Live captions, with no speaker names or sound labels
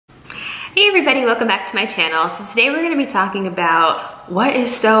Hey everybody, welcome back to my channel. So today we're going to be talking about what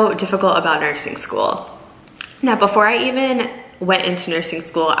is so difficult about nursing school. Now, before I even went into nursing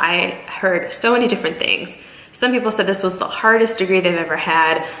school, I heard so many different things. Some people said this was the hardest degree they've ever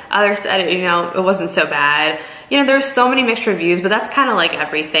had. Others said, it wasn't so bad. There's so many mixed reviews, but that's kind of like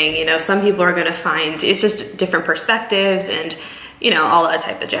everything. Some people are going to find it's just different perspectives and, all that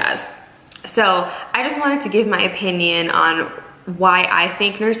type of jazz. So I just wanted to give my opinion on why I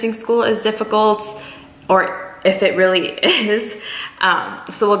think nursing school is difficult, or if it really is.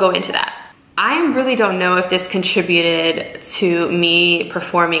 So we'll go into that. I really don't know if this contributed to me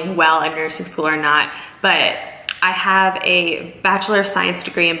performing well in nursing school or not, but I have a Bachelor of Science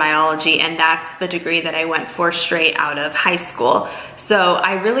degree in biology, and that's the degree that I went for straight out of high school. So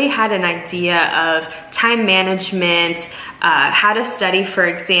I really had an idea of time management, how to study for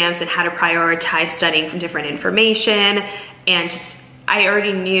exams and how to prioritize studying from different information, and I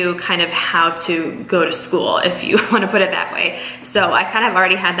already knew kind of how to go to school, if you want to put it that way. So I kind of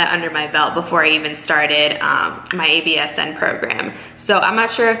already had that under my belt before I even started my ABSN program. So I'm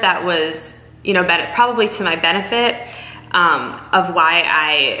not sure if that was, probably to my benefit of why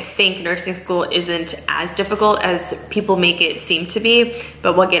I think nursing school isn't as difficult as people make it seem to be,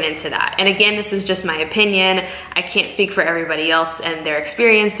 but we'll get into that. And again, this is just my opinion. I can't speak for everybody else and their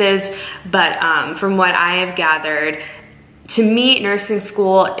experiences, but from what I have gathered, to me, nursing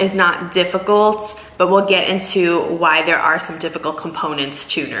school is not difficult, but we'll get into why there are some difficult components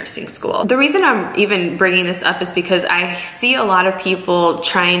to nursing school. The reason I'm even bringing this up is because I see a lot of people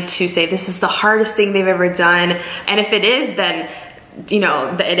trying to say this is the hardest thing they've ever done, and if it is, then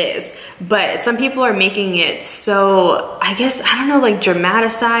it is. But some people are making it so, I don't know, like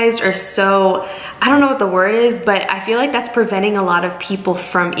dramatized, or so, I don't know what the word is, but I feel like that's preventing a lot of people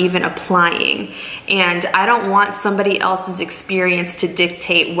from even applying. And I don't want somebody else's experience to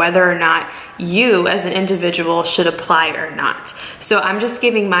dictate whether or not you as an individual should apply or not. So I'm just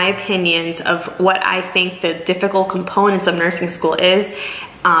giving my opinions of what I think the difficult components of nursing school is.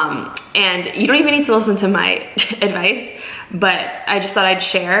 And you don't even need to listen to my advice, but I just thought I'd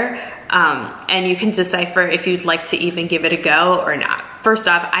share, and you can decipher if you'd like to even give it a go or not. First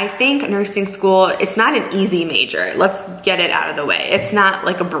off, I think nursing school, it's not an easy major. Let's get it out of the way. It's not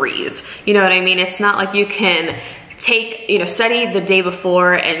like a breeze. You know what I mean? It's not like you can take, study the day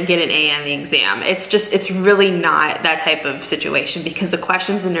before and get an A on the exam. It's really not that type of situation, because the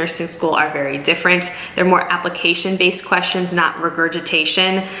questions in nursing school are very different. They're more application-based questions, not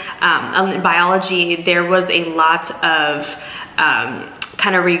regurgitation. In biology, there was a lot of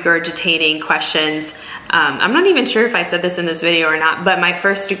kind of regurgitating questions. I'm not even sure if I said this in this video or not, but my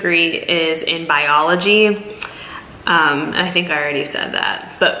first degree is in biology. I think I already said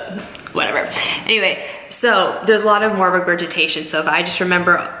that, but whatever. Anyway, so there's a lot of more regurgitation. So if I just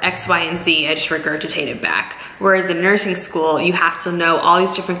remember X, Y, and Z, I just regurgitate it back. Whereas in nursing school, you have to know all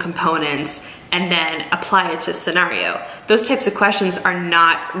these different components and then apply it to a scenario. Those types of questions are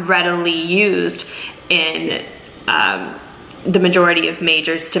not readily used in the majority of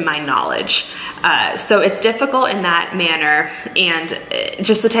majors, to my knowledge. So it's difficult in that manner, and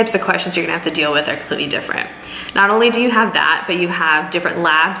just the types of questions you're gonna have to deal with are completely different. Not only do you have that, but you have different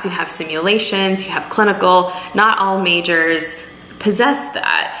labs, you have simulations, you have clinical. Not all majors possess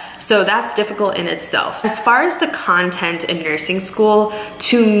that. So that's difficult in itself. As far as the content in nursing school,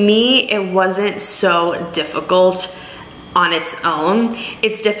 to me, it wasn't so difficult on its own.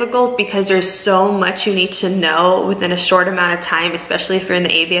 It's difficult because there's so much you need to know within a short amount of time, especially if you're in the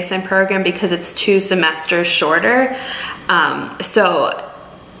ABSN program, because it's 2 semesters shorter. So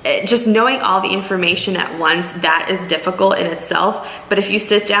just knowing all the information at once, that is difficult in itself. But if you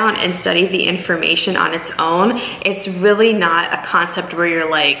sit down and study the information on its own, it's really not a concept where you're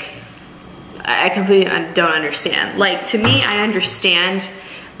like, I completely don't understand. Like, to me, I understand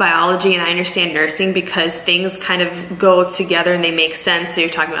biology and I understand nursing because things kind of go together and they make sense. So you're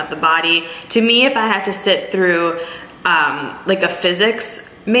talking about the body. To me, if I had to sit through like a physics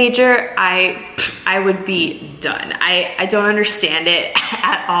major, I would be done. I don't understand it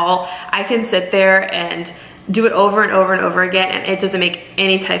at all. I can sit there and do it over and over and over again, and it doesn't make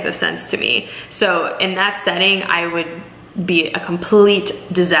any type of sense to me. So in that setting, I would be a complete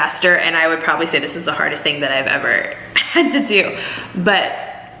disaster, and I would probably say this is the hardest thing that I've ever had to do. But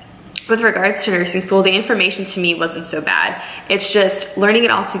with regards to nursing school, the information to me wasn't so bad. It's just learning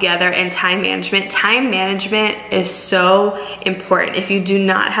it all together, and time management. Time management is so important. If you do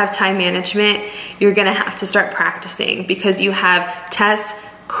not have time management, you're gonna have to start practicing, because you have tests,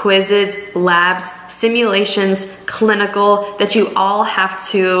 quizzes, labs, simulations, clinical, that you all have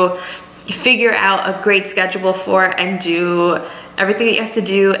to figure out a great schedule for and do everything that you have to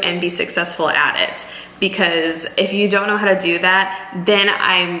do and be successful at it. Because if you don't know how to do that, then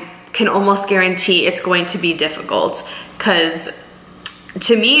I can almost guarantee it's going to be difficult. Because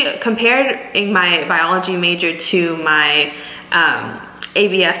to me, comparing my biology major to my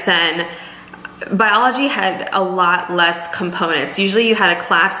ABSN, biology had a lot less components. Usually you had a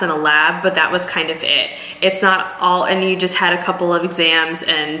class and a lab, but that was kind of it. It's not all, and you just had a couple of exams,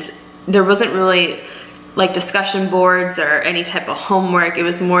 and there wasn't really like discussion boards or any type of homework. It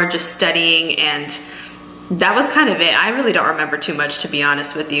was more just studying, and that was kind of it. I really don't remember too much, to be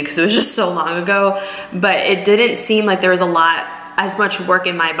honest with you, because it was just so long ago, but it didn't seem like there was as much work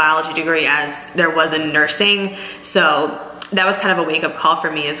in my biology degree as there was in nursing. So that was kind of a wake-up call for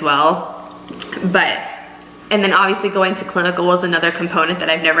me as well. And then obviously going to clinical was another component that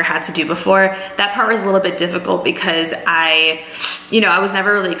I've never had to do before. That part was a little bit difficult because I was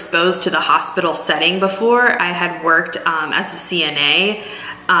never really exposed to the hospital setting before. I had worked as a CNA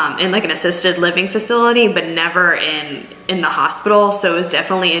in like an assisted living facility, but never in the hospital. So it was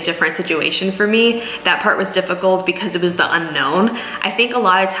definitely a different situation for me. That part was difficult because it was the unknown. I think a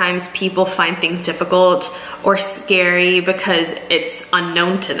lot of times people find things difficult or scary because it's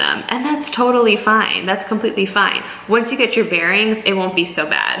unknown to them, and that's totally fine. That's completely fine. Once you get your bearings, it won't be so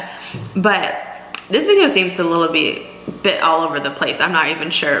bad. But this video seems a little bit all over the place. I'm not even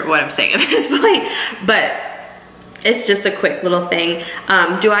sure what I'm saying at this point, but it's just a quick little thing.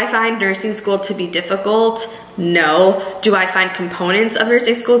 Do I find nursing school to be difficult? No. Do I find components of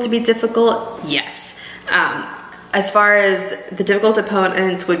nursing school to be difficult? Yes. As far as the difficult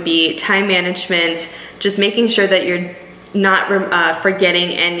components would be time management, just making sure that you're not forgetting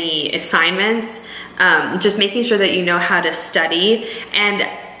any assignments, just making sure that you know how to study. And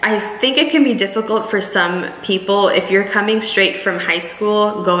I think it can be difficult for some people if you're coming straight from high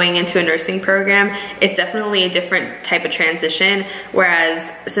school going into a nursing program. It's definitely a different type of transition,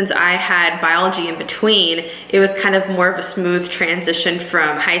 whereas since I had biology in between, it was kind of more of a smooth transition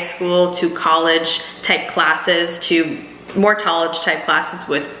from high school to college type classes to more college type classes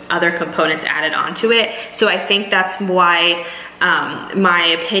with other components added onto it. So I think that's why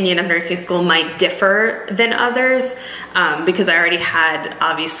my opinion of nursing school might differ than others, because I already had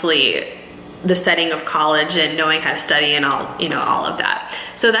obviously the setting of college and knowing how to study and all of that.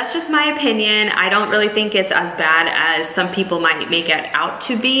 So that's just my opinion. I don't really think it's as bad as some people might make it out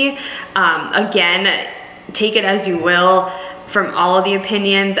to be. Again, take it as you will from all of the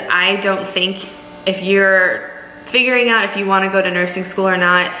opinions. I don't think if you're figuring out if you want to go to nursing school or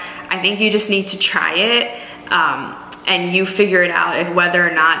not, I think you just need to try it. And you figure it out whether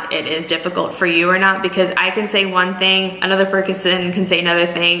or not it is difficult for you or not, because I can say one thing, another person can say another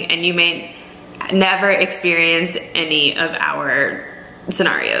thing, and you may never experience any of our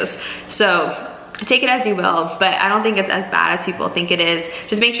scenarios. So take it as you will, but I don't think it's as bad as people think it is.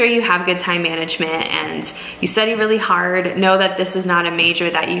 Just make sure you have good time management and you study really hard. Know that this is not a major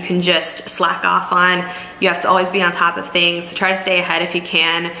that you can just slack off on. You have to always be on top of things. Try to stay ahead if you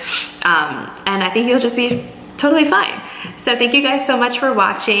can. And I think you'll just be totally fine. So thank you guys so much for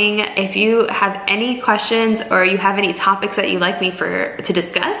watching. If you have any questions or you have any topics that you'd like me to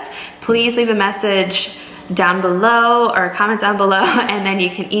discuss, please leave a message down below or comment down below, and then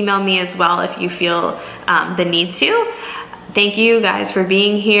you can email me as well if you feel the need to. Thank you guys for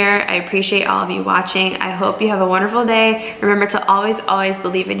being here. I appreciate all of you watching. I hope you have a wonderful day. Remember to always, always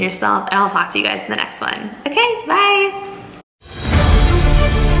believe in yourself, and I'll talk to you guys in the next one. Okay, bye.